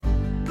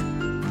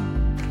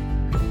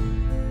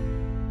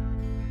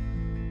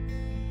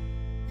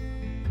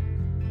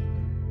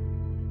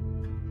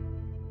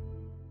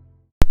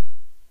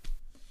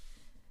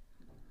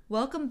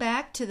Welcome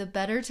back to the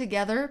Better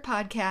Together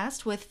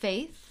podcast with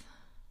Faith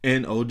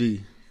and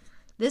OD.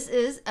 This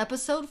is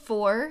episode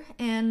 4,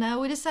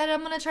 and we decided I'm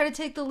going to try to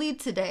take the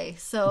lead today,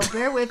 so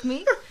bear with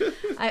me.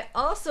 I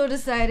also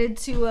decided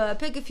to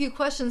pick a few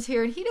questions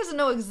here, and he doesn't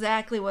know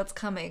exactly what's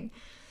coming.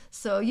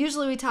 So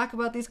usually we talk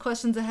about these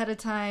questions ahead of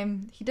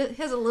time. He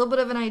has a little bit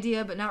of an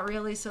idea, but not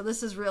really, so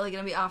this is really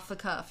going to be off the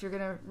cuff. You're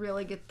going to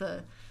really get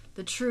the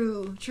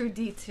true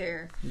deets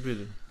here.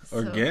 Really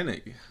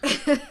organic.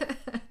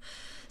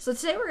 So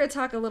today we're going to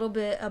talk a little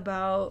bit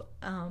about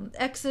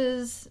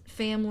exes,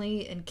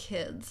 family, and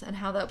kids, and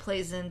how that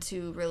plays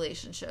into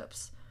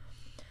relationships.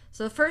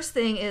 So the first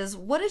thing is,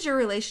 what is your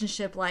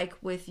relationship like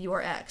with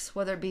your ex,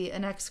 whether it be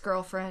an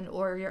ex-girlfriend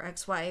or your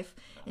ex-wife?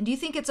 And do you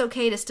think it's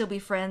okay to still be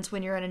friends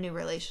when you're in a new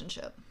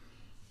relationship?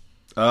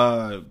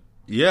 Yeah,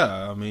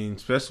 I mean,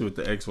 especially with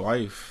the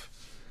ex-wife.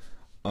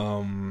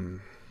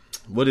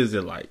 What is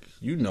it like?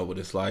 You know what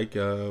it's like.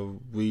 We're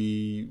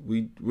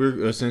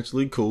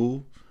essentially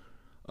cool.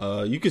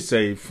 You could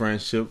say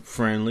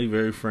friendly,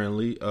 very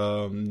friendly.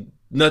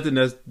 Nothing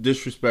that's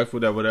disrespectful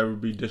that would ever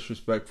be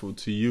disrespectful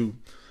to you.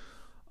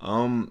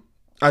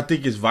 I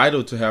think it's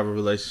vital to have a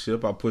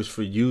relationship. I push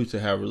for you to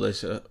have a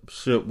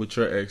relationship with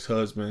your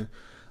ex-husband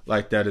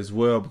like that as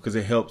well, because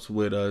it helps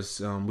with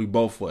us. We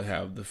both would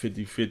have the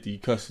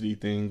 50-50 custody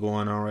thing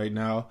going on right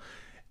now.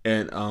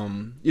 And,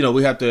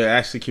 we have to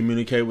actually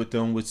communicate with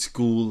them with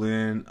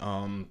schooling,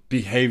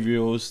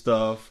 behavioral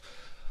stuff,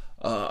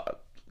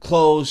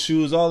 clothes,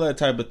 shoes, all that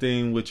type of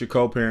thing with your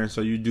co-parents.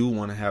 So you do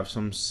want to have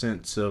some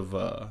sense of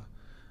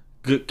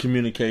good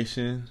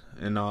communication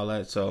and all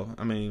that. So,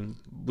 I mean,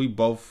 we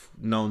both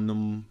know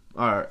them,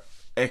 our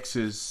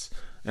exes,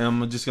 and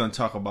I'm just going to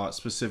talk about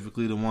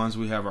specifically the ones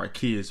we have our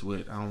kids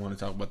with. I don't want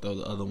to talk about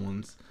those other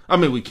ones. I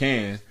mean, we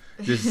can.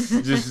 Just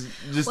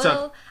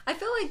well, talk. I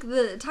feel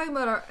like talking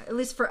about at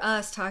least for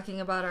us,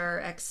 talking about our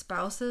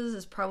ex-spouses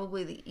is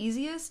probably the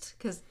easiest,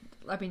 because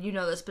I mean, you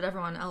know this, but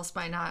everyone else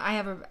might not. I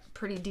have a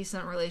pretty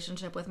decent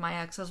relationship with my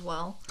ex as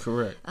well.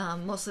 Correct.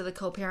 Mostly the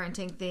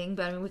co-parenting thing,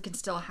 but I mean, we can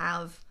still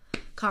have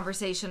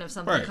conversation if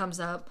something comes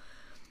up.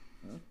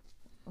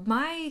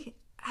 I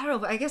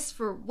don't know, I guess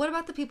what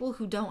about the people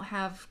who don't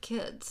have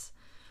kids?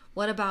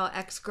 What about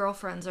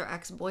ex-girlfriends or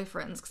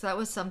ex-boyfriends? Because that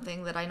was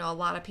something that I know a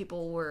lot of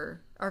people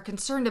are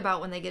concerned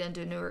about when they get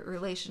into a new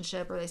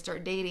relationship or they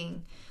start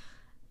dating.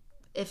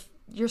 If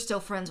you're still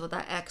friends with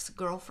that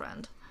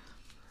ex-girlfriend.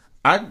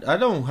 I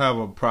don't have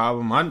a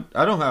problem. I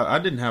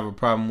didn't have a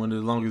problem with it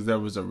as long as there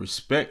was a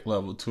respect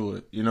level to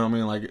it. You know what I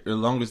mean? Like, as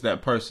long as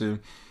that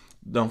person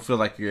don't feel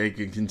like they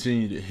can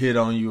continue to hit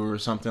on you or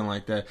something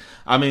like that.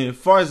 I mean, as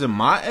far as in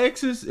my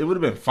exes, it would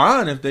have been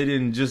fine if they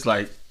didn't just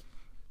like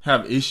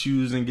have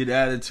issues and get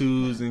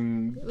attitudes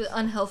and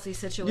unhealthy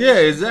situations. Yeah,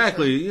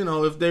 exactly. You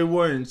know, if there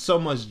weren't so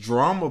much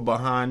drama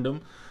behind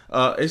them.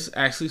 It's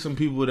actually some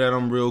people that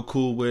I'm real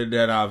cool with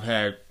that I've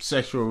had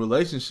sexual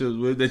relationships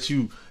with that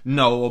you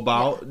know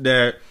about,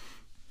 that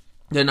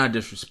they're not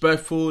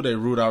disrespectful. They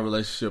root our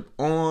relationship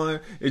on.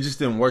 It just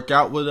didn't work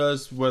out with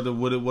us,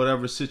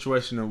 whatever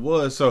situation it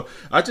was. So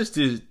I just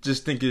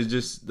think it's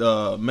just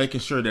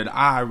making sure that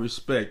I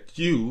respect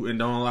you and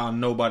don't allow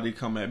nobody to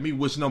come at me,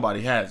 which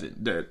nobody has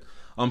it. That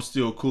I'm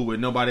still cool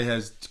with. Nobody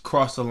has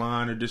crossed the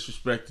line or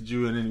disrespected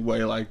you in any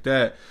way like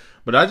that.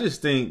 But I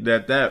just think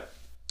that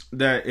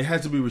it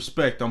has to be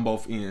respect on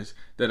both ends.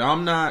 That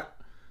I'm not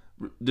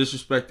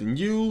disrespecting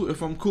you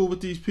if I'm cool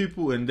with these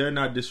people, and they're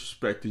not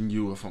disrespecting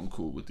you if I'm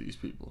cool with these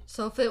people.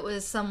 So if it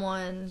was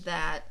someone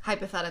that,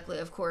 hypothetically,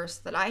 of course,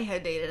 that I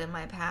had dated in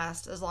my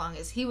past, as long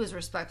as he was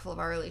respectful of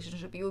our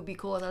relationship, you would be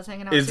cool with us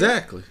hanging out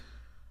Exactly.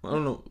 Too? I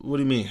don't know. What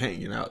do you mean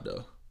hanging out,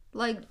 though?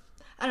 Like,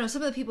 I don't know,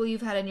 some of the people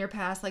you've had in your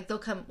past, like, they'll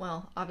come,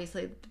 well,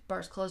 obviously, the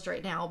bar's closed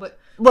right now, but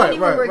when you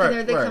were working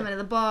there, they come into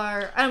the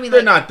bar. I don't mean,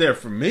 they're not there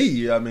for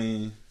me. I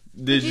mean,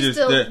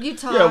 you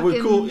talk. Yeah,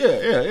 we're cool.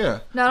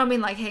 Yeah. No, I don't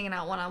mean like hanging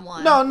out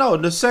one-on-one. No,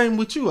 the same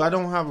with you. I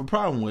don't have a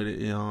problem with it.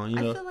 You know.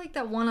 I feel like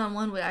that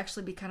one-on-one would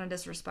actually be kind of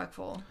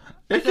disrespectful.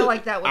 I feel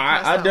like that would.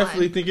 I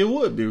definitely think it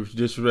would be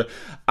disrespectful.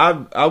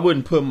 I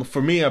wouldn't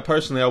for me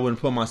personally, I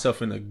wouldn't put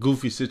myself in a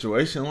goofy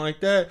situation like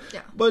that. Yeah.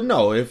 But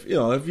no, if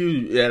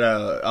you at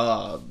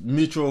a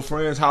mutual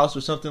friend's house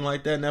or something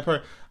like that, and that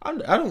person, I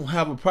don't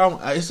have a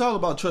problem. It's all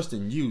about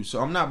trusting you.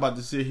 So I'm not about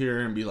to sit here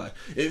and be like,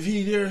 if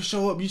he dare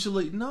show up, you should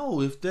like.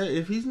 No,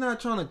 if he's not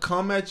trying to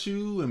come at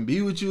you and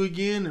be with you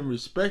again and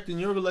respecting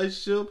your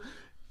relationship,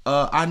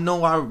 I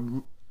know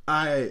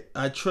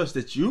I trust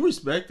that you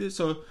respect it.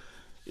 So,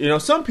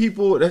 some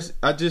people,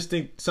 I just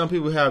think some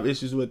people have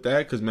issues with that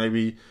because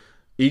maybe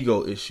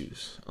ego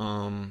issues,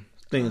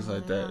 things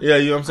like that. Yeah,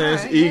 you know what I'm saying?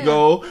 It's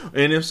ego. Yeah.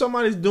 And if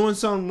somebody's doing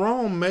something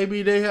wrong,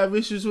 maybe they have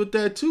issues with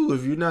that too.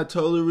 If you're not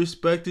totally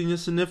respecting your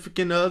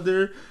significant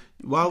other,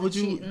 why would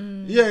you?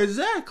 Cheating. Yeah,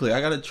 exactly. I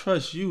gotta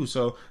trust you.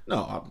 So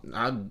no,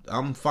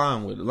 I'm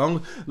fine with it.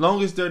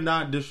 Long as they're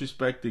not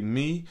disrespecting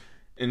me.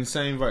 In the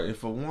same right,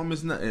 if a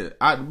woman's not,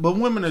 but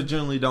women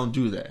generally don't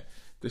do that.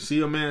 They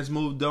see a man's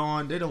moved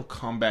on, they don't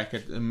come back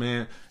at the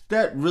man.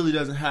 That really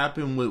doesn't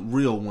happen with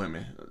real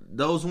women.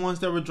 Those ones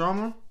that were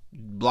drama,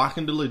 block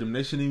and delete them.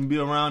 They shouldn't even be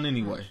around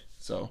anyway.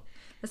 So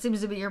that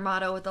seems to be your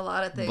motto with a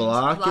lot of things.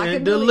 Block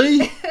and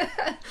delete.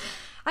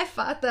 I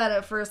fought that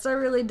at first. I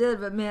really did.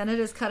 But, man, it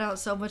has cut out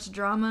so much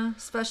drama,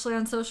 especially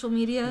on social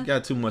media. You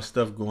got too much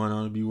stuff going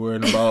on to be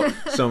worrying about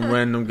some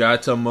random guy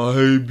talking about,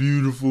 hey,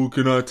 beautiful,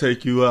 can I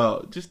take you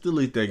out? Just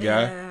delete that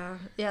guy.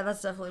 Yeah,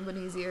 that's definitely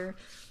been easier.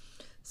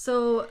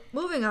 So,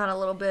 moving on a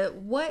little bit,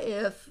 what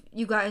if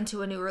you got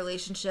into a new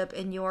relationship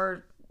and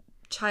your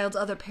child's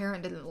other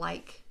parent didn't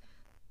like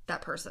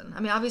that person? I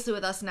mean, obviously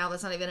with us now,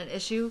 that's not even an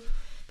issue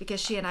because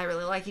she and I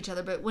really like each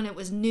other. But when it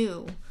was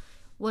new,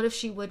 what if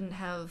she wouldn't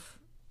have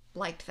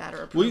liked that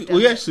or approved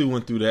we actually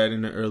went through that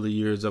in the early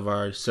years of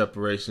our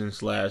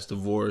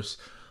separation/divorce.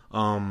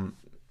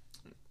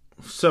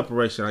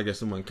 Separation, I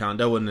guess it wouldn't count.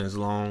 That wasn't as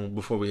long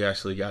before we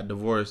actually got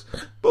divorced.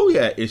 But we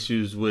had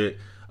issues with,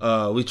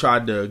 we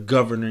tried to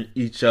govern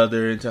each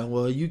other and tell,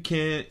 well, you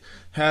can't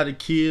have a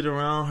kid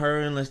around her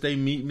unless they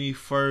meet me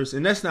first.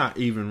 And that's not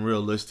even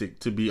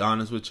realistic, to be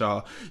honest with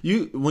y'all.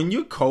 When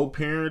you're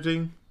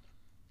co-parenting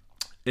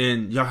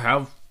and y'all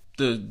have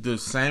the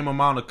same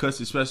amount of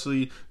cuts,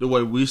 especially the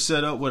way we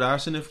set up with our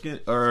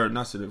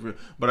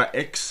our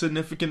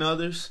ex-significant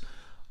others,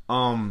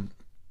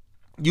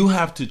 you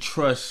have to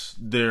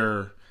trust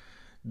their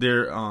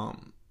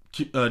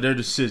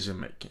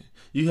decision making.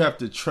 You have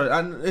to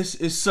trust.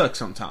 It sucks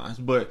sometimes,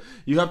 but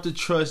you have to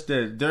trust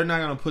that they're not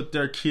going to put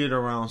their kid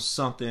around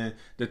something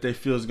that they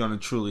feel is going to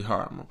truly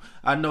harm them.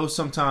 I know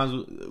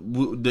sometimes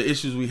the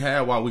issues we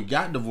had while we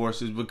got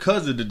divorced is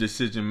because of the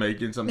decision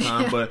making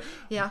sometimes, but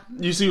yeah,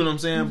 you see what I'm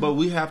saying? Mm-hmm. But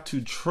we have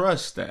to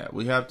trust that.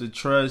 We have to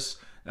trust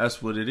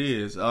that's what it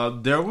is.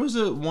 There was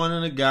one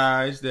of the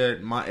guys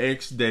that my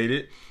ex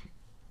dated,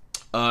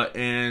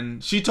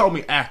 and she told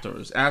me after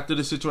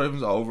the situation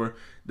was over,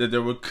 that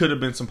there could have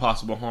been some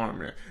possible harm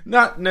there.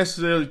 Not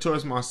necessarily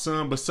towards my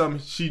son, but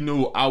something she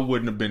knew I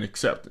wouldn't have been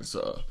acceptance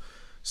of.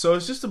 So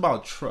it's just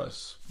about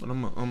trust. But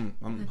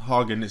I'm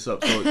hogging this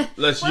up. So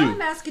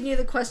I'm asking you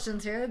the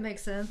questions here. That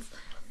makes sense.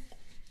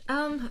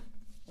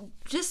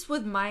 Just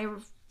with my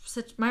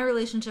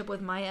relationship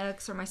with my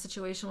ex or my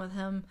situation with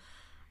him,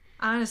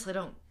 I honestly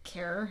don't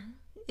care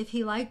if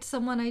he liked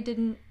someone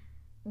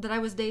that I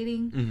was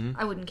dating. Mm-hmm.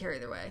 I wouldn't care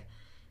either way.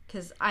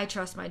 Because I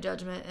trust my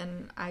judgment,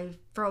 and I,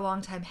 for a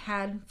long time,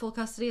 had full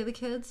custody of the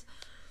kids.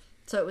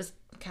 So it was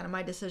kind of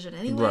my decision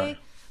anyway. Right.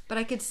 But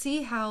I could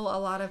see how a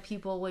lot of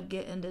people would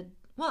get into...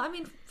 Well, I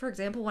mean, for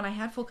example, when I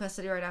had full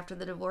custody right after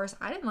the divorce,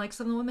 I didn't like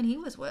some of the women he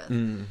was with.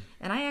 Mm.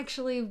 And I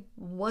actually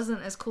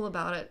wasn't as cool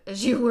about it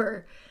as you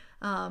were.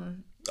 I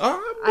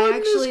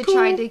actually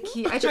tried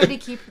to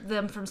keep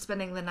them from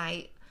spending the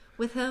night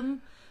with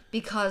him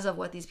because of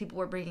what these people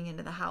were bringing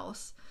into the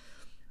house.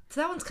 So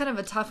that one's kind of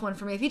a tough one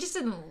for me. If he just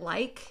didn't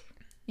like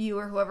you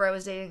or whoever I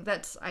was dating,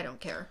 I don't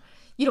care.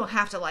 You don't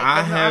have to like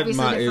them. They're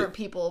obviously different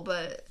people,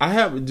 but...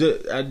 I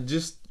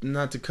just,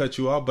 not to cut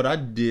you off, but I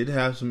did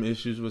have some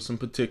issues with some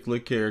particular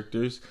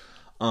characters.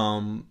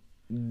 I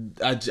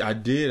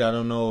did. I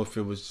don't know if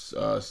it was,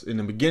 in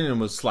the beginning, it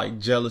was slight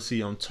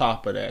jealousy on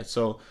top of that.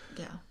 So,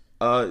 yeah.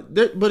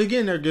 But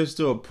again, there gets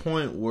to a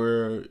point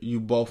where you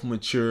both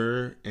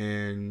mature,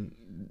 and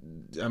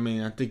I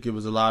mean, I think it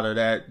was a lot of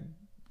that.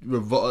 It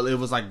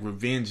was like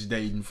revenge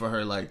dating for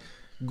her, like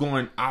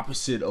going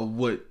opposite of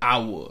what I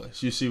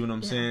was. You see what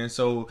I'm saying?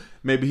 So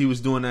maybe he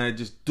was doing that,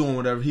 just doing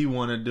whatever he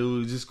wanted to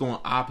do, just going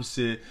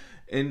opposite.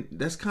 And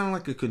that's kind of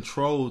like a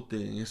control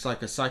thing. It's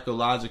like a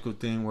psychological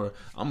thing where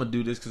I'm going to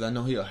do this because I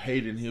know he'll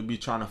hate it and he'll be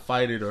trying to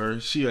fight it, or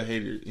she'll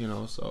hate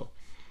it, so.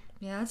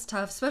 Yeah, it's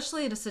tough,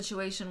 especially in a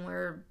situation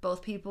where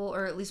both people,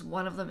 or at least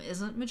one of them,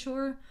 isn't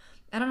mature.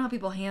 I don't know how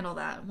people handle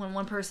that when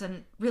one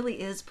person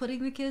really is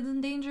putting the kids in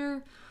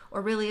danger,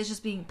 or really is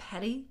just being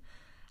petty.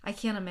 I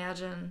can't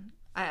imagine.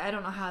 I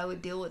don't know how I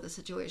would deal with a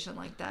situation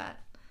like that.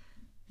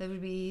 That would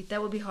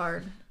be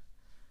hard.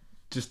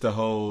 Just the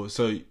whole...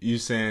 So you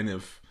saying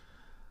if...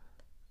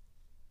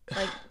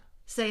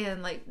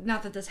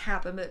 not that this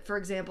happened, but for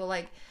example,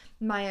 like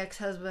my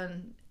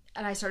ex-husband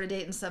and I started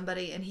dating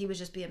somebody and he was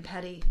just being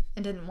petty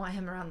and didn't want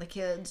him around the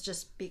kids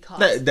just because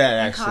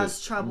that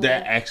caused trouble.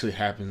 That actually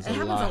happens a lot.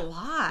 It happens a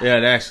lot. Yeah,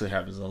 it actually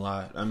happens a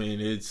lot. I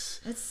mean, it's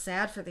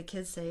sad for the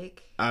kids'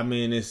 sake. I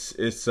mean, it's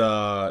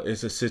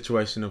a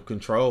situation of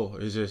control.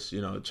 It's just,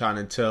 trying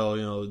to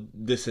tell,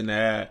 this and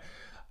that.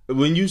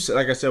 When you,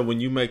 like I said,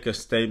 when you make a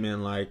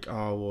statement like,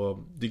 oh,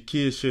 well, the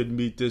kids shouldn't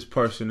meet this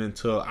person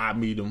until I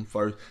meet them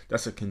first,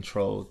 that's a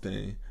control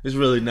thing. It's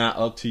really not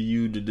up to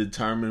you to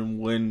determine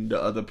when the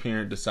other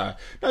parent decides.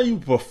 Now, you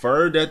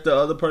prefer that the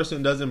other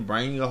person doesn't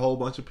bring a whole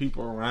bunch of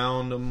people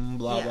around them,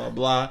 blah,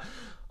 blah.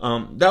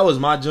 That was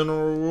my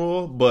general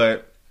rule,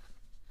 but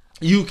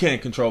you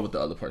can't control what the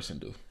other person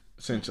do,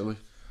 essentially.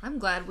 I'm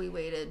glad we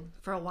waited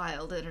for a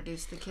while to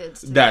introduce the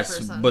kids to that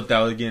person. But that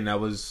was,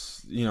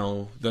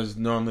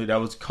 that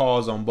was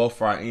caused on both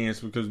of our ends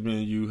because me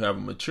and you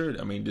haven't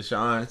matured. I mean,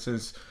 Deshaun,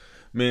 since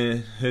me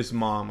and his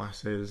mom, I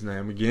say his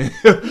name again,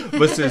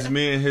 but since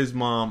me and his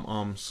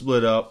mom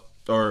split up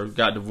or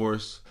got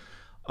divorced,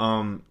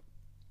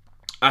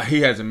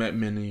 he hasn't met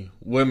many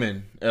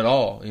women at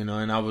all, you know,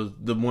 and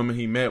the women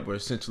he met were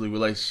essentially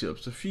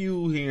relationships. A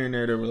few here and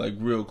there that were like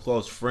real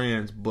close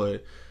friends,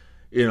 but,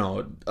 you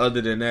know, other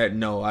than that,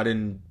 no, I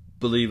didn't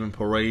believe in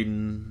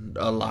parading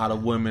a lot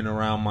of women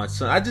around my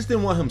son. I just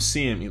didn't want him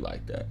seeing me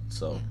like that,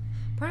 so.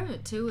 Part of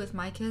it, too, with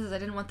my kids is I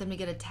didn't want them to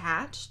get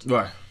attached.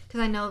 Right.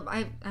 Because I know,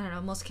 I don't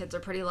know, most kids are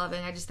pretty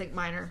loving. I just think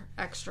mine are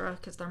extra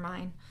because they're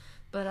mine.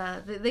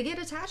 But they get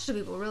attached to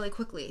people really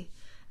quickly.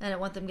 And I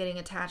didn't want them getting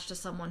attached to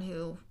someone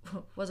who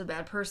was a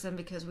bad person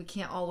because we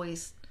can't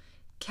always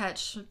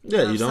catch.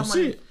 Yeah, you don't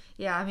see it.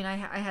 Yeah, I mean, I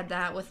had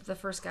that with the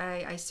first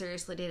guy I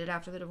seriously dated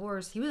after the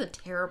divorce. He was a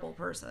terrible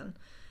person.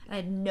 I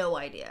had no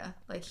idea.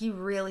 Like, he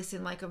really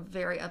seemed like a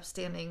very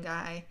upstanding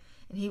guy.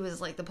 And he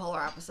was like the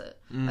polar opposite.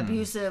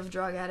 Abusive,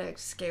 drug addict,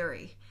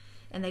 scary.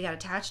 And they got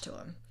attached to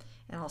him.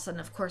 And all of a sudden,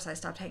 of course, I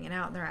stopped hanging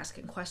out and they're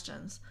asking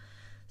questions.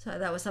 So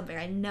that was something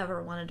I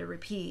never wanted to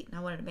repeat. And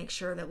I wanted to make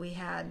sure that we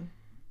had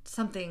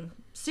something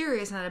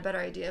serious and had a better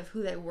idea of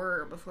who they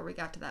were before we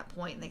got to that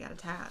point and they got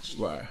attached.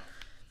 Right.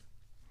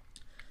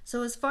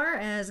 So as far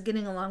as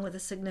getting along with a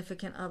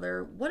significant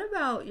other, what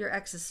about your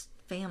ex's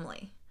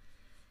family?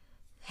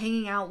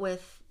 Hanging out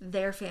with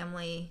their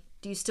family,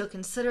 do you still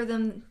consider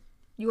them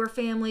your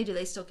family? Do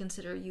they still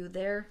consider you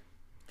their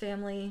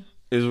family?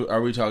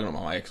 Are we talking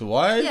about my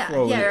ex-wife? Yeah,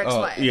 your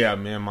ex-wife. Yeah,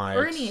 me and my ex.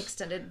 Or any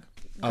extended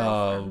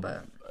girlfriend,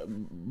 but...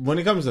 When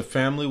it comes to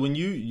family, when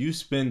you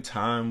spend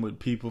time with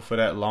people for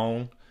that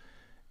long,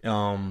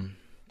 in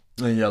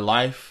your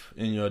life,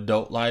 in your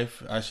adult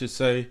life, I should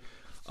say,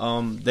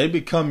 they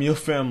become your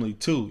family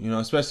too, you know,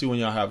 especially when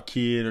y'all have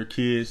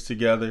kids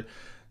together.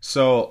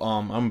 So,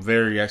 I'm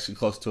very actually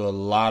close to a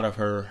lot of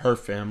her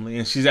family,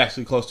 and she's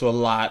actually close to a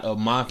lot of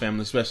my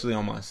family, especially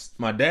on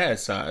my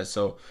dad's side.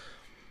 So,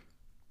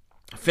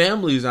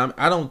 families,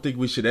 I don't think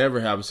we should ever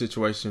have a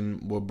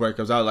situation where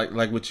breakups out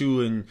like with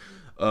you and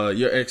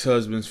your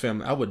ex-husband's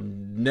family. I would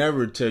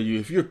never tell you,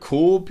 if you're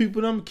cool with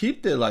people, them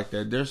keep it like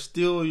that. They're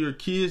still your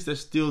kids. They're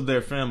still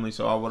their family.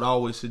 So I would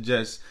always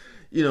suggest,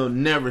 you know,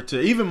 never to.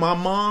 Even my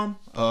mom,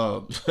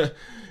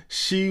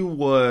 she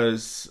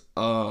was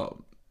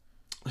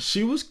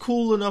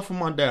cool enough on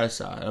my dad's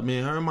side. I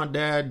mean, her and my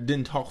dad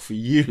didn't talk for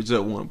years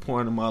at one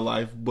point in my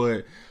life,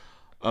 but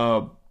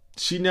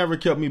she never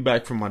kept me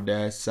back from my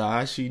dad's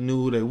side. She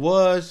knew who they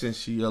was, and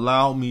she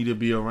allowed me to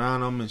be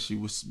around them, and she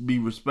would be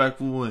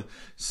respectful and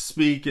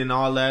speak and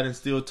all that, and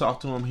still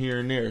talk to them here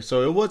and there.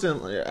 So it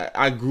wasn't,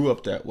 I grew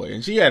up that way,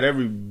 and she had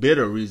every bit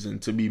of reason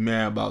to be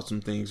mad about some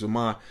things with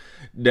my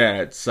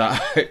dad's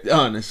side,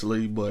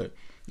 honestly, but,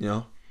 you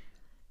know.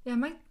 Yeah, I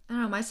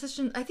don't know, my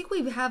sister, I think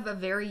we have a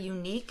very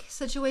unique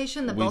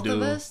situation, both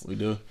of us. We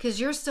do. Because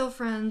you're still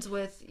friends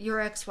with your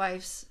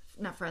ex-wife's,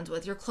 not friends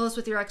with, you're close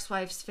with your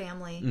ex-wife's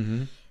family.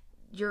 Mm-hmm.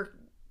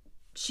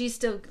 She's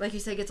still, like you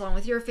said, gets along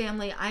with your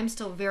family. I'm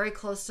still very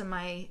close to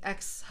my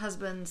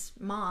ex-husband's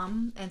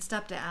mom and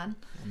stepdad.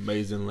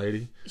 Amazing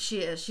lady. She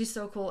is. She's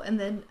so cool. And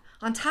then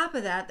on top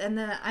of that, and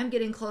then I'm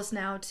getting close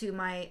now to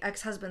my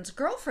ex-husband's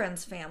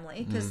girlfriend's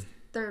family because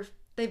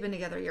they've been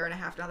together a year and a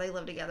half now. They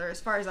live together.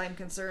 As far as I'm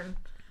concerned,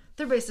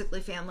 they're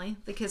basically family.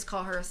 The kids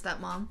call her a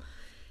stepmom.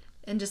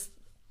 And just,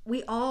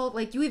 we all,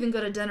 like, you even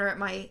go to dinner at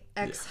my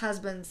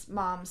ex-husband's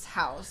mom's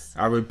house.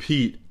 I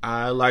repeat,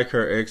 I like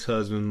her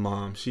ex-husband's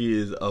mom. She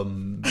is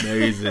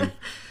amazing.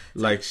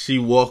 Like, she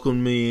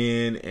welcomed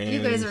me in, and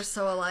you guys are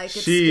so alike.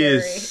 It's she scary.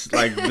 Is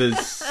like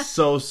this,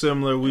 so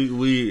similar.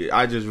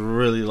 I just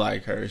really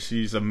like her.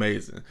 She's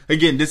amazing.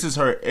 Again, this is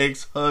her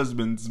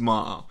ex-husband's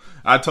mom.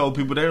 I told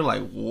people, they were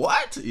like,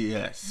 "What?"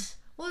 Yes.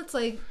 Well, it's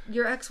like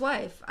your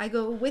ex-wife. I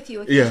go with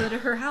you occasionally to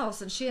her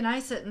house, and she and I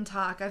sit and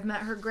talk. I've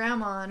met her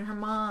grandma and her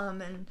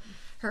mom, and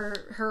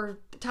her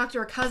talk to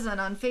her cousin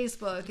on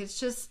Facebook. It's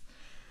just,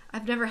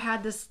 I've never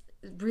had this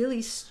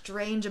really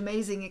strange,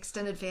 amazing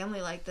extended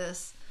family like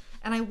this,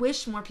 and I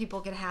wish more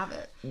people could have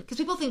it, because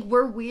people think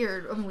we're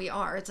weird. I mean, we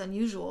are. It's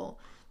unusual,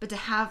 but to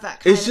have that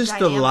kind it's of just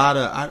dynamic, a lot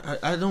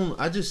of.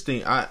 I just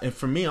think and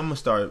for me, I'm gonna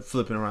start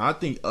flipping around. I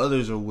think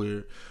others are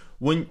weird.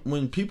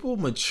 When people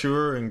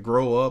mature and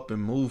grow up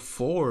and move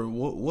forward,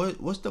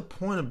 what's the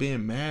point of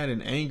being mad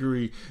and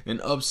angry and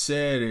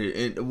upset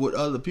and with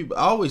other people?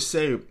 I always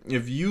say,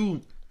 if you're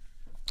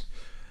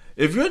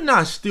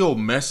not still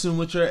messing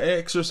with your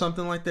ex or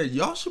something like that,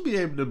 y'all should be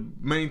able to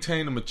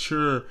maintain a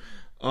mature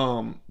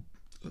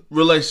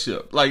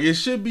relationship. Like, it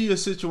should be a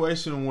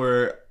situation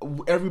where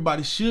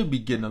everybody should be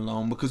getting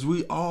along, because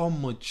we all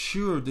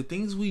mature. The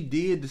things we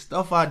did, the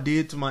stuff I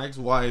did to my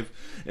ex-wife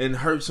and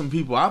hurt some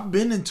people, I've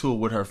been into it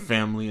with her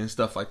family and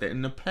stuff like that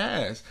in the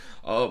past.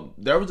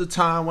 There was a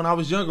time when I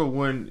was younger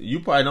when, you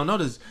probably don't know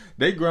this,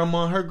 her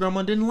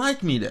grandma didn't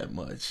like me that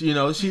much. You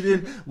know, she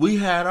didn't. We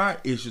had our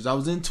issues. I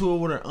was into it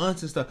with her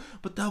aunts and stuff,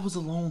 but that was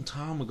a long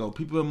time ago.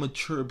 People have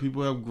matured.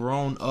 People have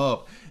grown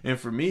up. And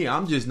for me,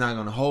 I'm just not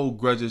going to hold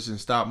grudges and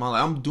stop my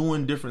life. I'm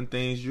doing different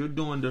things. You're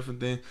doing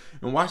different things.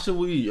 And why should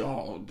we,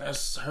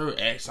 that's her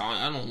ex,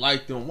 I don't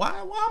like them. Why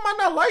am I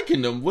not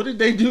liking them? What did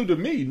they do to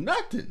me?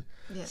 Nothing.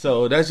 Yeah.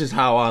 So that's just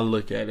how I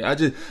look at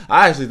it.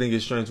 I actually think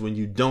it's strange when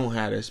you don't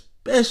have this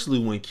especially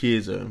when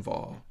kids are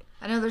involved.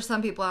 I know there's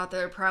some people out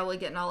there probably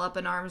getting all up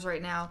in arms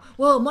right now.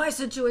 Well, my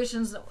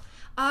situation's...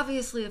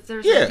 Obviously, if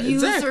there's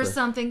abuse or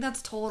something,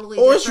 that's totally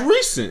different. It's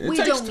recent. It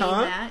takes don't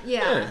time. mean that.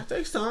 Yeah, it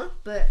takes time.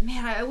 But,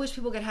 man, I wish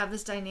people could have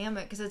this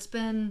dynamic because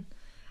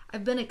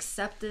I've been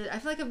accepted. I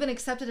feel like I've been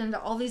accepted into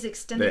all these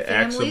extended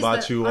families ask about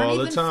that you aren't all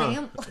the even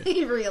time.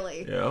 Family,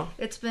 really. Yeah.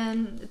 It's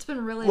been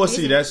really well,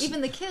 amazing. See, that's...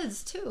 Even the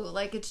kids, too.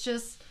 Like, it's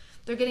just...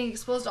 They're getting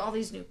exposed to all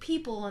these new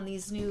people and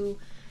these new...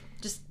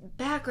 just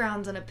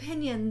backgrounds and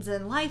opinions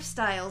and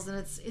lifestyles, and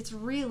it's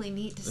really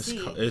neat to see.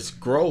 It's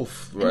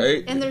growth,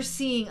 right? And they're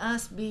seeing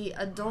us be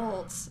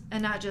adults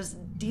and not just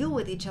deal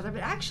with each other,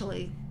 but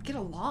actually get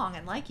along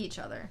and like each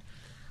other.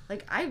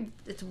 Like,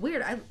 it's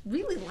weird. I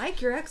really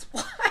like your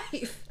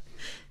ex-wife.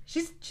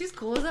 She's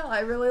cool as hell. I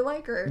really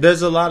like her.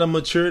 There's a lot of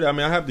maturity. I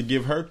mean, I have to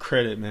give her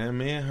credit, man.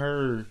 Me and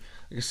her,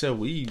 like I said,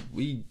 we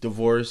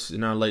divorced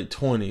in our late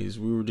 20s.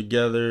 We were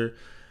together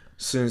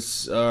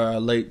since our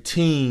late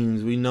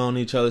teens. We known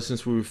each other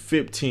since we were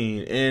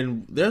 15,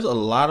 and there's a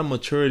lot of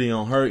maturity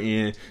on her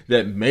end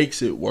that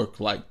makes it work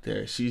like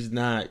that. She's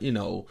not,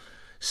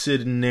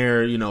 sitting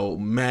there,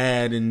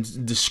 mad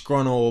and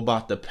disgruntled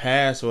about the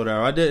past or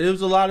whatever. It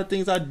was a lot of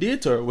things I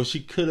did to her where she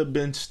could have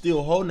been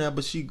still holding that,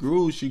 but she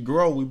grew.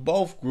 We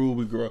both grew.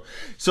 We grew.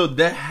 So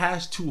that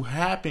has to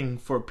happen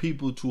for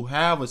people to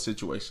have a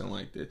situation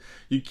like this.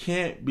 You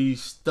can't be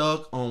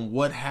stuck on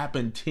what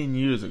happened 10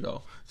 years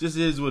ago. It just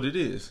is what it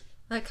is.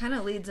 That kind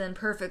of leads in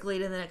perfectly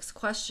to the next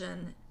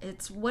question.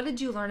 It's, what did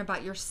you learn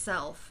about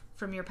yourself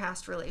from your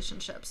past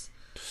relationships?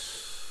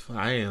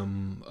 I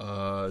am,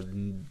 I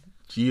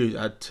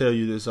tell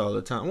you this all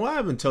the time. Well, I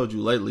haven't told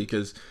you lately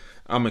because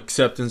I'm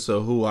acceptance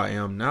of who I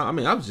am now. I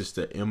mean, I'm just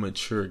an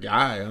immature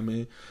guy. I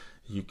mean,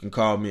 you can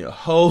call me a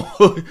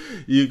hoe.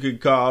 You can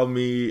call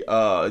me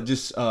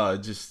just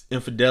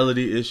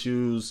infidelity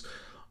issues,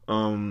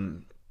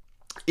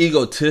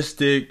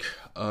 egotistic,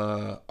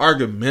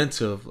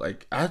 argumentative.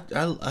 Like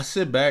I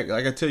sit back,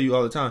 like I tell you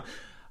all the time,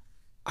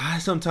 I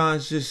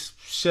sometimes just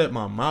shut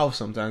my mouth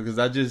sometimes because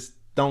I just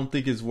don't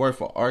think it's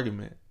worth an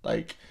argument.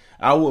 Like,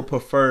 I would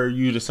prefer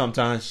you to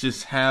sometimes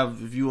just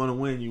have, if you want to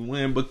win, you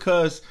win,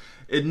 because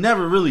it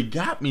never really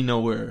got me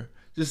nowhere.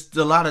 Just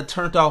a lot of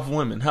turned off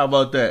women. How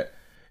about that?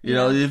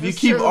 If you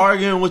keep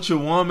arguing with your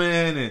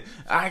woman and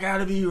I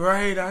gotta be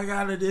right, I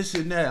gotta this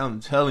and that, I'm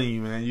telling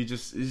you, man, it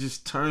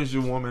just turns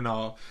your woman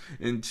off,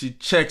 and she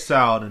checks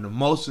out, and the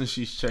most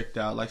she's checked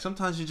out. Like,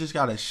 sometimes you just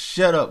gotta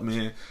shut up,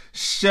 man.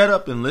 Shut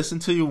up and listen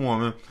to your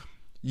woman.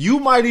 You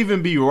might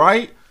even be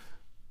right,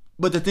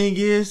 but the thing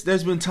is,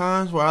 there's been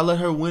times where I let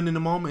her win in the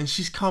moment, and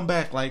she's come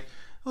back like,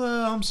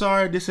 well, I'm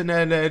sorry, this and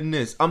that and that and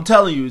this. I'm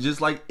telling you,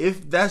 just like,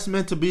 if that's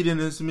meant to be, then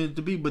it's meant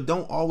to be, but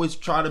don't always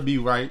try to be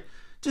right.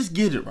 Just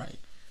get it right.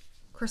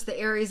 Of course, the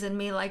Aries in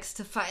me likes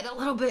to fight a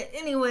little bit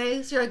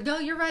anyway. So you're like, no,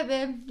 you're right,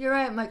 babe. You're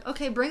right. I'm like,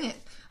 okay, bring it.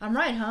 I'm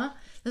right, huh?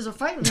 There's a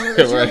fight in there.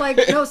 Right. You're like,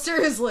 no,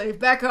 seriously,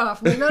 back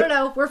off. Like,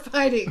 no, we're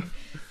fighting.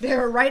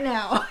 There right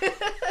now.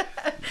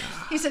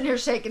 He's sitting here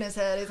shaking his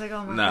head. He's like,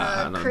 oh my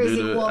God,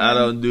 crazy woman. I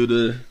don't do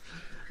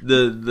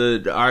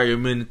the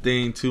argument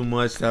thing too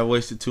much. I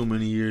wasted too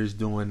many years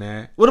doing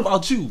that. What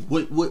about you?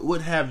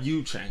 What have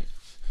you changed?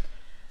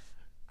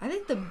 I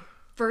think the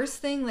first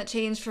thing that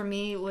changed for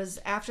me was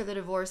after the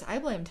divorce. I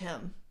blamed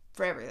him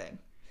for everything.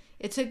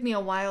 It took me a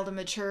while to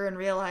mature and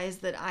realize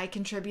that I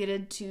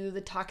contributed to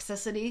the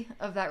toxicity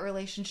of that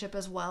relationship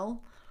as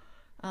well.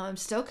 I'm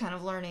still kind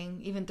of learning,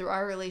 even through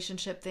our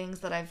relationship,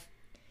 things that I've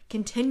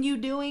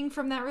continued doing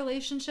from that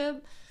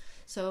relationship.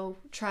 So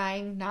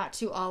trying not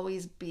to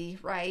always be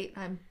right.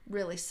 I'm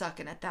really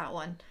sucking at that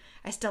one.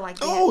 I still like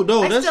being,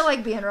 still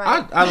like being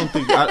right. I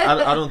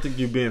don't think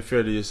you're being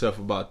fair to yourself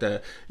about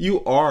that.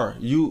 You are.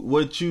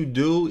 What you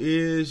do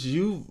is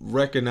you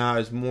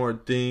recognize more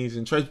things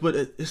and traits, but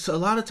it's a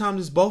lot of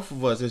times it's both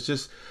of us. It's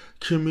just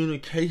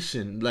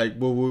communication. Like,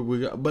 but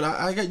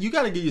you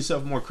got to give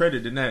yourself more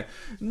credit than that.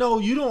 No,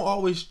 you don't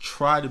always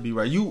try to be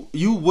right.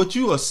 What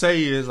you will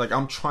say is like,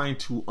 I'm trying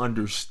to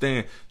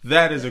understand.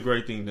 That is a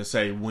great thing to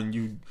say when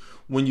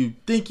you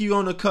think you're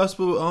on the cusp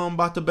of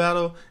about the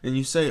battle, and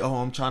you say, oh,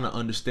 I'm trying to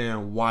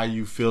understand why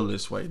you feel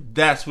this way.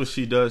 That's what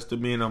she does to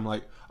me, and I'm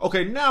like,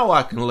 okay, now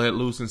I can let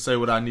loose and say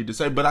what I need to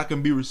say, but I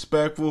can be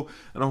respectful.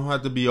 I don't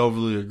have to be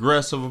overly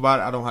aggressive about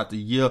it. I don't have to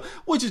yell,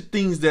 which is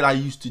things that I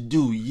used to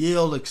do.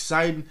 Yell,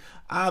 exciting.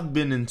 I've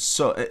been in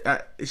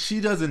she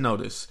doesn't know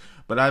this,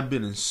 but I've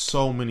been in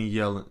so many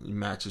yelling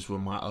matches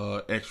with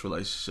my ex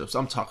relationships.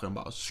 I'm talking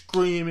about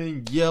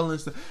screaming, yelling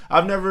stuff.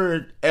 I've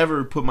never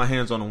ever put my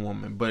hands on a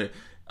woman, but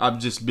I've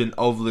just been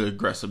overly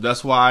aggressive.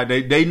 That's why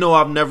they know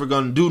I'm never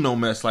going to do no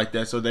mess like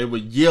that. So they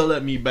would yell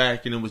at me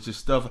back, and it was just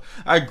stuff.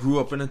 I grew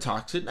up in a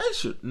toxic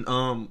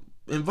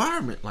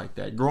environment like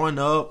that. Growing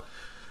up,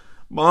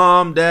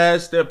 mom,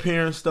 dad, step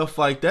parents, stuff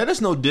like that.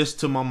 There's no diss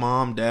to my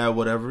mom, dad,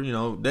 whatever.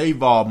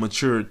 They've all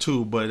matured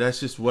too, but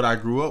that's just what I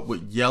grew up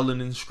with, yelling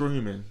and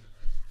screaming.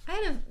 I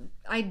had an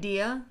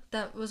idea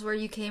that was where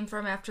you came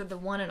from after the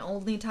one and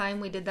only time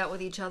we did that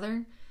with each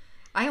other.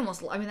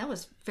 that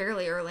was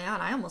fairly early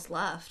on. I almost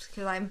left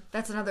because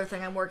that's another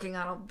thing I'm working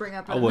on. I'll bring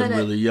up in I a wasn't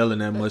minute. really yelling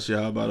that much,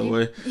 y'all, by the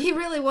way. He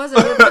really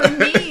wasn't. But for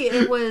me,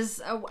 it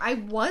was, I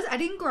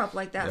didn't grow up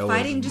like that. That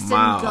Fighting was just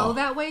mild. didn't go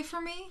that way for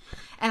me.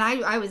 And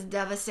I was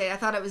devastated. I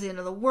thought it was the end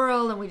of the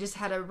world, and we just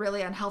had a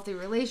really unhealthy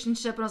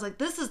relationship. And I was like,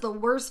 this is the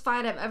worst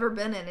fight I've ever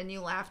been in. And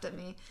you laughed at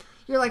me.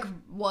 You're like,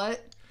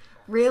 what?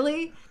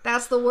 Really?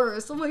 That's the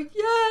worst. I'm like,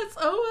 yes.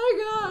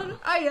 Oh my God.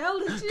 I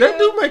yelled at you. That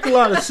do make a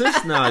lot of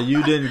sense now.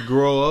 You didn't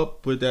grow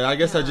up with that. I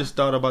guess I just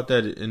thought about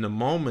that in the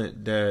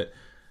moment, that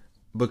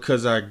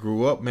because I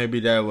grew up, maybe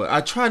that was...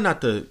 I try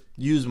not to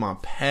use my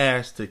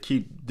past to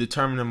keep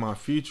determining my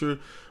future,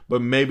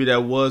 but maybe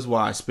that was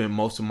why I spent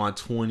most of my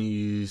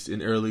 20s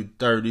and early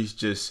 30s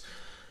just,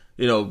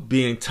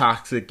 being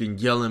toxic and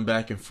yelling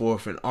back and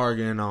forth and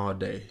arguing all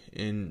day.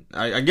 And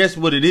I guess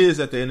what it is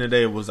at the end of the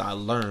day was I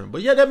learned.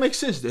 But yeah, that makes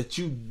sense that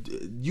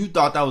you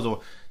thought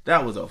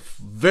that was a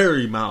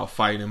very mild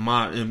fight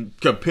and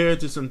compared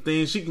to some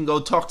things. She can go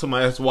talk to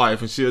my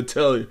ex-wife and she'll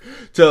tell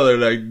her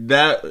like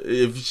that.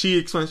 If she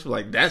explains,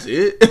 like, that's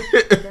it.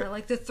 Yeah,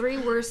 like the 3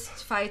 worst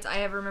fights I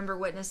ever remember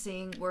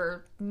witnessing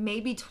were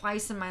maybe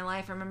twice in my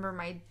life. I remember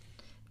my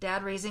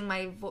dad raising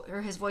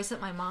his voice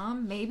at my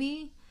mom,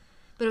 maybe,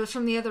 but it was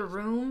from the other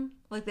room.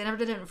 Like, they never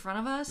did it in front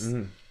of us.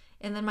 Mm.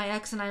 And then my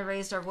ex and I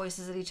raised our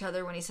voices at each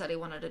other when he said he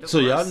wanted a divorce. So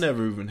y'all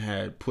never even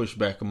had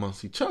pushback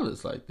amongst each other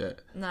like that?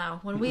 No.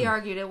 When we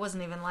argued, it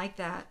wasn't even like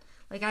that.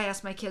 Like, I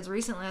asked my kids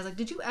recently, I was like,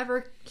 did you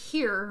ever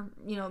hear,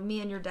 me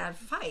and your dad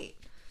fight?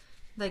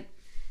 Like,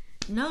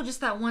 no,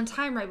 just that one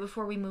time right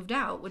before we moved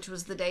out, which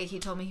was the day he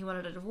told me he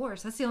wanted a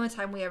divorce. That's the only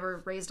time we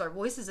ever raised our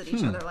voices at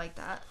each other like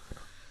that.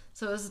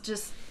 So it was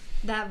just,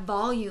 that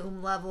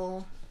volume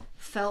level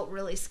felt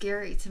really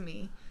scary to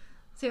me.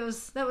 So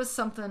that was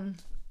something...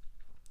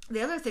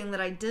 The other thing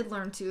that I did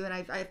learn too, and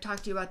I've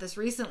talked to you about this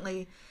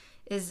recently,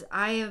 is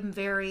I am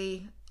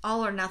very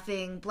all or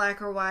nothing, black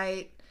or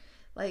white.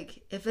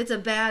 Like, if it's a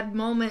bad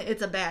moment,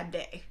 it's a bad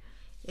day.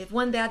 If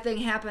one bad thing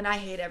happened, I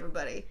hate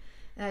everybody.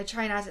 And I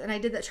try not to, and I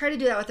try to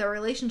do that with our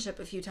relationship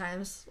a few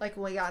times. Like,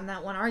 when we got in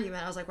that one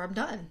argument, I was like, well, I'm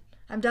done.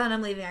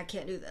 I'm leaving. I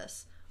can't do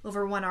this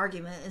over one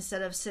argument,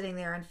 instead of sitting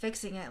there and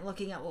fixing it and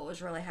looking at what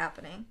was really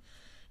happening.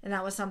 And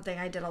that was something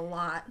I did a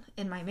lot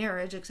in my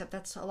marriage, except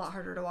that's a lot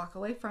harder to walk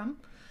away from.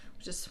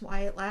 Just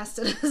why it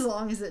lasted as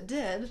long as it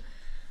did.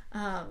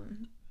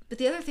 But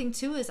the other thing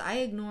too is I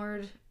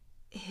ignored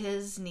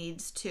his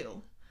needs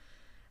too.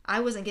 I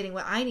wasn't getting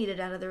what I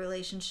needed out of the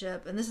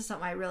relationship, and this is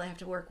something I really have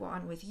to work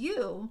on with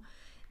you,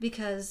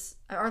 because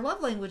our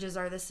love languages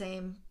are the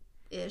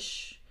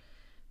same-ish,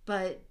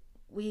 but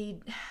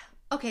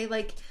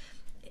like,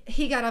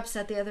 he got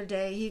upset the other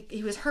day.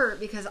 He was hurt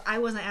because I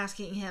wasn't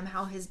asking him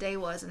how his day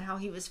was and how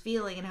he was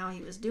feeling and how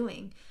he was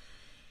doing.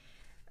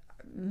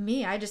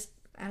 Me, I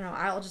don't know,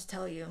 I'll just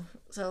tell you.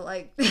 So,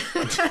 like,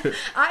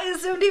 I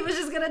assumed he was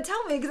just going to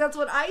tell me because that's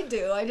what I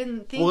do. I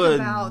didn't think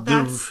about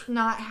that's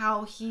not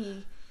how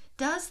he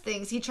does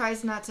things. He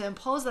tries not to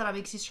impose that on me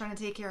because he's trying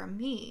to take care of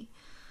me.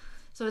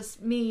 So it's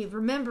me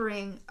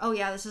remembering, oh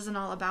yeah, this isn't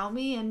all about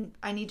me, and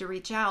I need to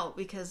reach out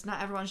because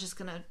not everyone's just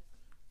going to,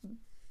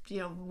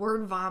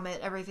 word vomit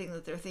everything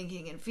that they're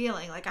thinking and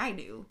feeling like I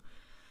do.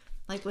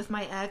 Like, with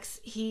my ex,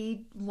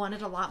 he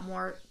wanted a lot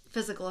more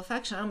physical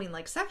affection. I don't mean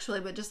like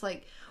sexually, but just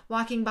like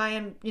walking by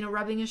and,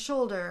 rubbing his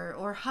shoulder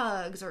or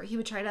hugs, or he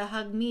would try to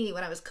hug me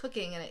when I was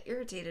cooking, and it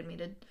irritated me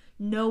to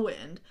no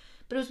end.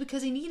 But it was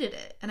because he needed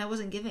it and I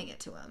wasn't giving it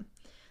to him.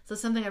 So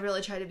it's something I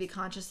really try to be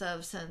conscious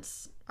of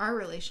since our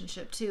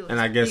relationship too. And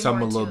I guess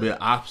I'm a little bit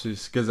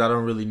opposite because I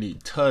don't really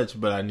need touch,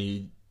 but I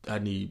need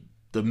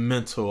the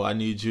mental. I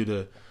need you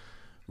to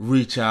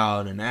reach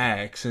out and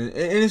ask. And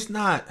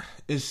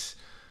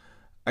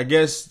I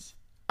guess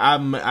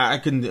I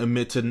can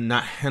admit to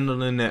not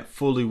handling that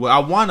fully well.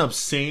 I wound up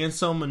saying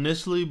something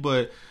initially,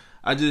 but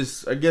I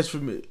guess for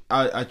me,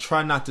 I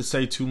try not to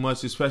say too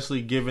much,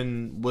 especially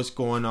given what's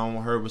going on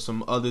with her, with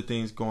some other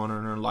things going on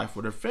in her life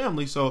with her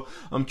family. So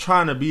I'm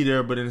trying to be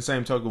there, but in the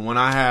same token, when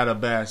I had a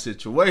bad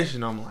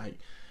situation, I'm like,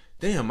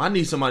 damn, I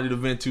need somebody to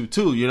vent to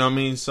too. You know what I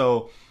mean?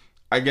 So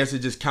I guess it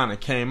just kind of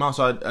came out.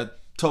 So I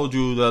told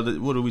you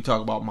what did we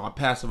talk about? My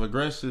passive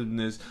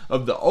aggressiveness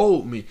of the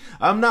old me.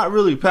 I'm not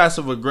really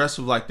passive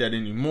aggressive like that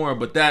anymore,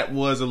 but that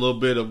was a little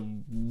bit of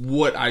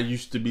what I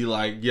used to be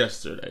like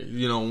yesterday,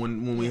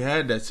 when we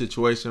had that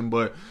situation.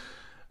 But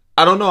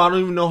I don't know. I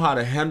don't even know how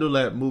to handle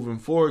that moving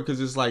forward,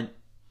 because it's like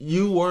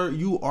you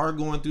are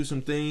going through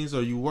some things,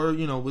 or you were,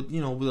 with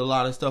a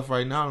lot of stuff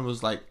right now. And it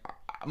was like,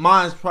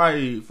 mine's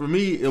probably, for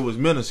me, it was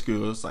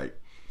minuscule. It's like,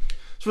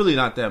 it's really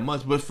not that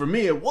much, but for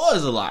me it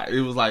was a lot.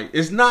 It was like,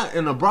 it's not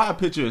in a broad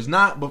picture, it's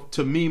not, but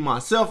to me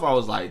myself, I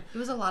was like, it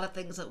was a lot of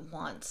things at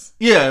once.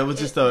 Yeah, it was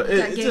just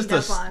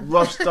a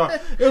rough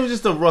start. It was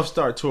just a rough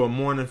start to a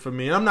morning for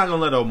me. And I'm not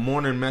gonna let a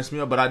morning mess me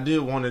up, but I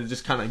did want to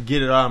just kind of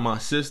get it out of my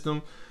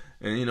system.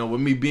 And with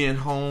me being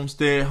home,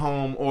 stay at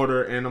home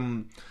order, and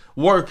I'm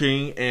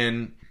working,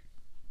 and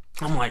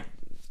I'm like,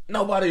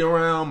 nobody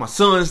around. My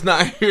son's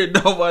not here,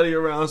 nobody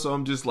around. So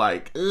I'm just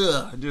like,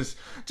 ugh,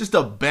 just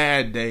a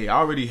bad day. I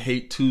already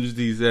hate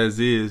Tuesdays as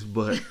is,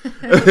 but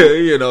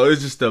you know,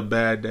 it's just a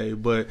bad day.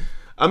 But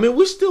I mean,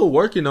 we're still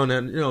working on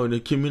that, you know, the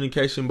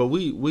communication. But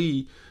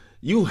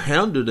you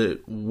handled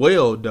it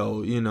well,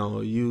 though. You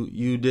know,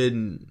 you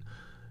didn't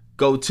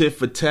go tit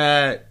for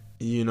tat.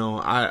 You know,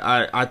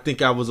 I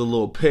think I was a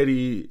little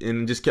petty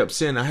and just kept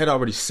saying I had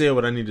already said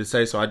what I needed to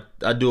say, so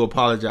I do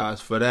apologize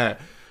for that.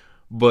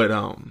 But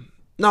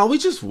no, we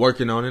just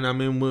working on it. I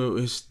mean,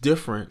 it's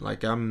different.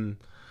 Like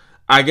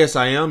I guess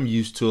I am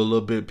used to a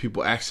little bit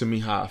people asking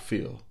me how I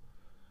feel.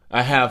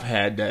 I have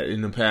had that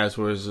in the past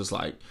where it's just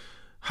like,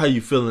 how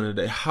you feeling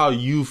today? How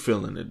you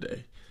feeling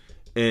today?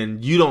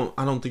 And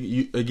I don't think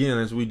you, again,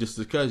 as we just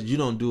discussed, you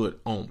don't do it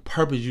on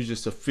purpose. You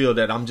just to feel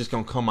that I'm just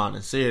going to come out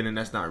and say it. And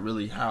that's not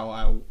really how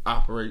I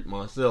operate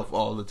myself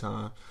all the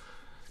time.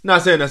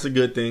 Not saying that's a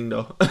good thing,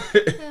 though.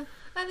 Yeah,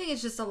 I think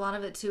it's just a lot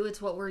of it, too.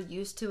 It's what we're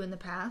used to in the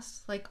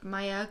past. Like,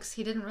 my ex,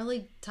 he didn't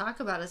really talk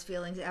about his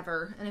feelings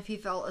ever. And if he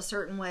felt a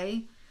certain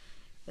way,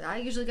 I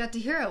usually got to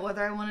hear it,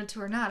 whether I wanted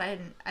to or not. I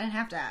didn't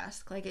have to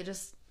ask. Like, he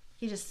just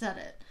said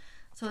it.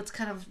 So it's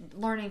kind of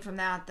learning from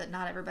that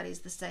not everybody's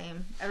the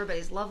same.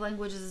 Everybody's love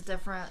language is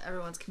different.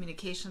 Everyone's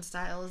communication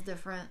style is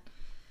different.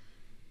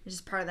 It's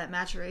just part of that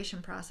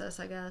maturation process,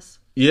 I guess.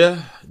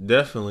 Yeah,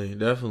 definitely.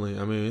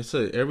 I mean, it's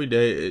every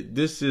day.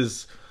 This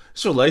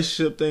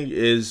relationship thing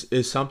is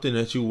something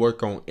that you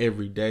work on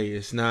every day.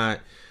 It's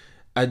not.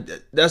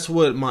 That's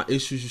what my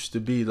issues used to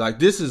be. Like,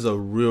 this is a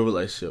real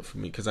relationship for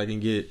me because I can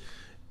get,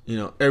 you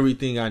know,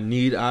 everything I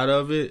need out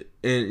of it.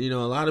 And, you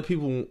know, a lot of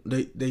people,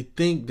 they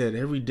think that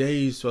every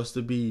day is supposed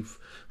to be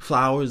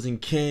flowers and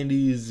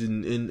candies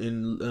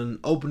and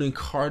opening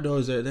car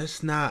doors.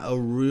 That's not a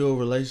real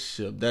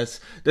relationship. That's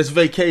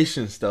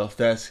vacation stuff.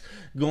 That's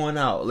going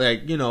out.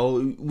 Like, you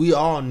know, we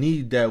all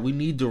need that. We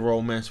need the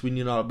romance. We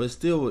need all, but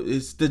still,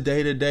 it's the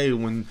day to day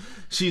when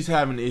she's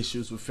having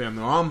issues with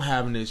family, or I'm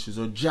having issues,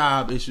 or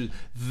job issues.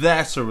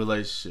 That's a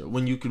relationship.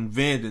 When you can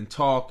vent and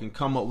talk and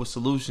come up with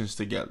solutions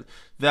together.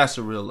 That's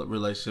a real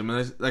relationship.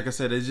 And like I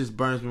said, it just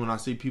burns me when I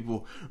see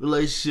people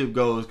relationship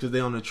goals because they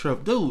on a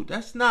trip. Dude,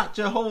 that's not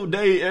your whole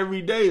day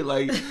every day.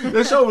 Like,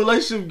 that's your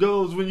relationship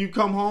goals when you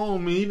come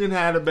home and he didn't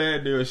have a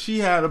bad day or she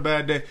had a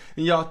bad day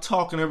and y'all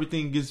talk and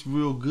everything gets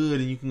real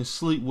good and you can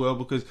sleep well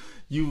because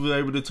you were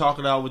able to talk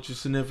it out with your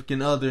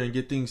significant other and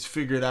get things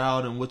figured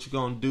out and what you're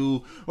going to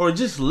do, or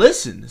just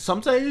listen.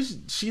 Sometimes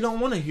she don't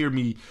want to hear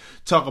me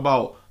talk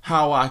about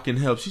how I can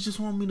help. She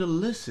just want me to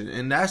listen.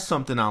 And that's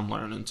something I'm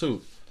learning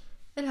too.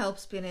 It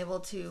helps being able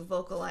to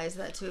vocalize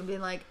that too and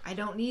being like, I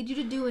don't need you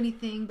to do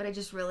anything, but I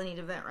just really need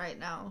to vent right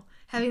now.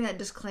 Having that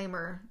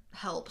disclaimer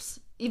helps.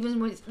 Even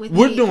with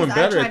We're me, doing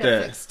better I try at to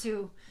that. Fix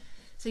too.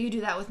 So you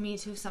do that with me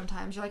too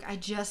sometimes. You're like, I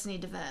just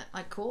need to vent.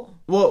 Like, cool.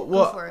 Well,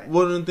 Go for it.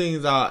 one of the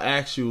things I'll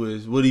ask you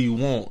is, what do you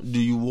want?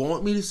 Do you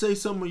want me to say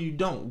something or you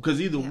don't?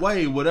 Because either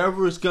way,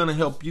 whatever is going to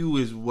help you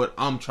is what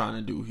I'm trying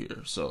to do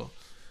here. So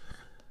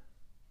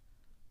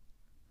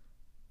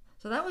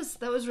that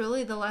was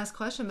really the last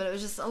question, but it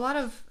was just a lot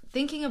of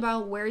thinking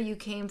about where you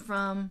came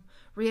from,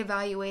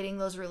 reevaluating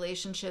those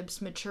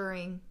relationships,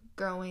 maturing,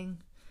 growing.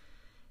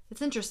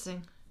 It's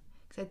interesting.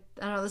 I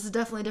don't know, this is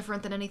definitely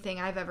different than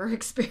anything I've ever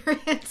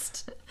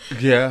experienced.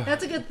 Yeah.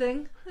 That's a good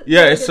thing.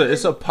 Yeah,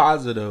 it's a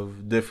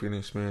positive, different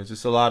experience.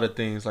 It's a lot of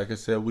things, like I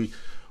said,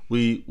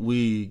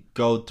 we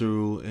go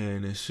through,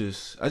 and it's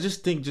just, I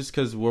just think just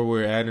because where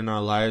we're at in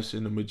our lives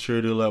and the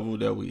maturity level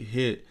that we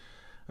hit,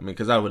 I mean,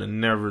 because I would have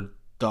never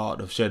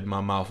thought of shutting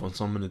my mouth on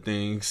some of the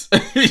things,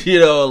 you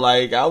know,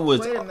 like I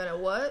was. Wait a minute,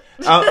 what?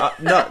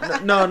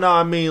 No.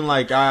 I mean,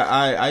 like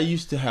I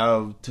used to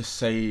have to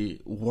say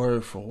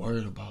word for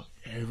word about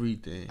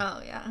everything.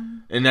 Oh yeah.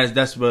 And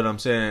that's what I'm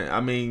saying. I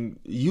mean,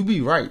 you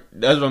be right.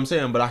 That's what I'm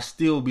saying. But I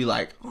still be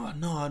like, oh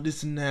no,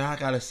 this and that. I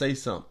gotta say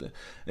something,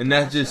 and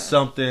that's just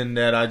something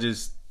that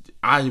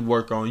I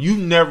work on. You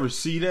never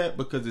see that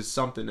because it's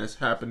something that's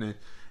happening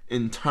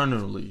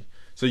internally.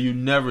 So you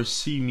never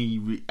see me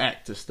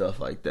react to stuff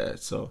like that.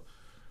 So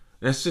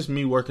that's just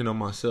me working on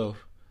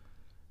myself.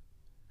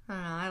 I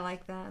don't know. I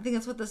like that. I think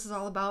that's what this is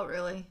all about,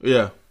 really.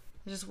 Yeah.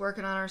 Just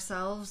working on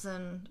ourselves,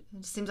 and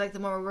it seems like the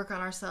more we work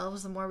on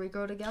ourselves, the more we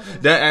grow together.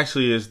 That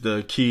actually is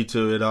the key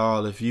to it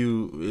all.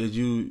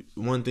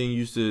 One thing you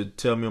used to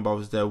tell me about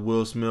was that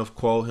Will Smith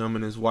quote. Him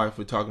and his wife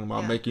were talking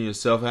about making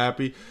yourself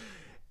happy.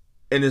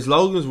 And as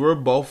long as we're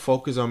both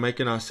focused on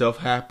making ourselves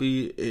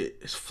happy,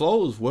 it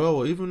flows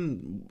well.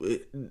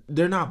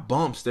 They're not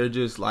bumps; they're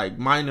just like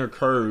minor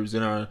curves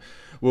where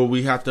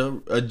we have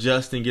to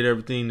adjust and get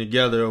everything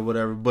together or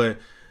whatever. But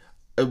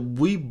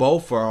we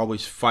both are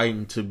always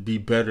fighting to be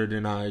better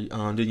than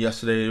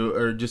yesterday,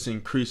 or just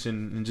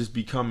increasing and just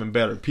becoming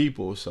better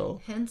people.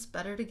 So hence,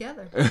 better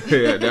together.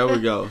 Yeah, there we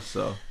go.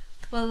 So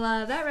well,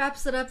 that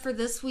wraps it up for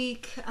this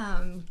week.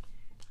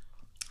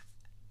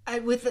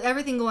 With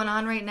everything going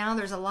on right now,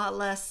 there's a lot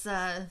less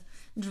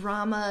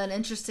drama and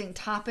interesting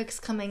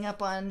topics coming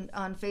up on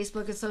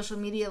Facebook and social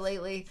media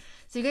lately.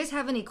 So if you guys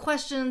have any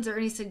questions or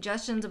any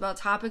suggestions about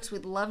topics,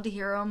 we'd love to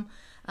hear them.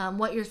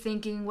 what you're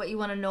thinking, what you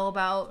want to know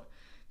about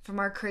from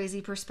our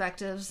crazy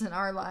perspectives in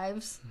our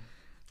lives.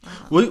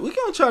 We're going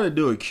to try to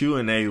do a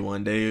Q&A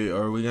one day,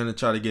 or we're going to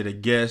try to get a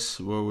guest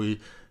where we,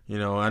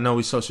 I know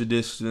we social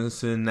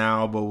distancing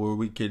now, but where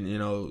we can,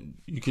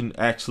 you can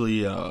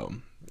actually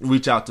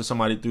reach out to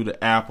somebody through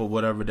the app or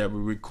whatever that we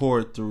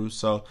record through.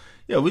 So,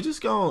 yeah, we're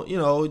just going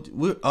to,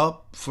 we're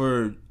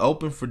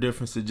open for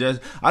different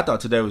suggestions. I thought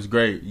today was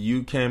great.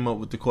 You came up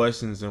with the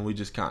questions and we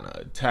just kind of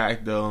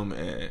attacked them,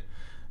 and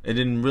it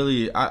didn't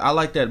really, I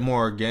like that more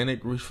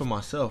organic reach for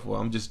myself where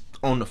I'm just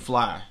on the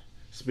fly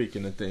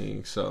speaking of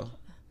things, so.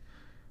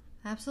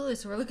 Absolutely.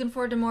 So we're looking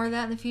forward to more of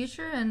that in the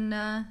future, and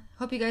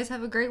hope you guys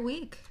have a great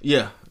week.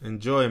 Yeah,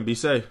 enjoy and be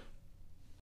safe.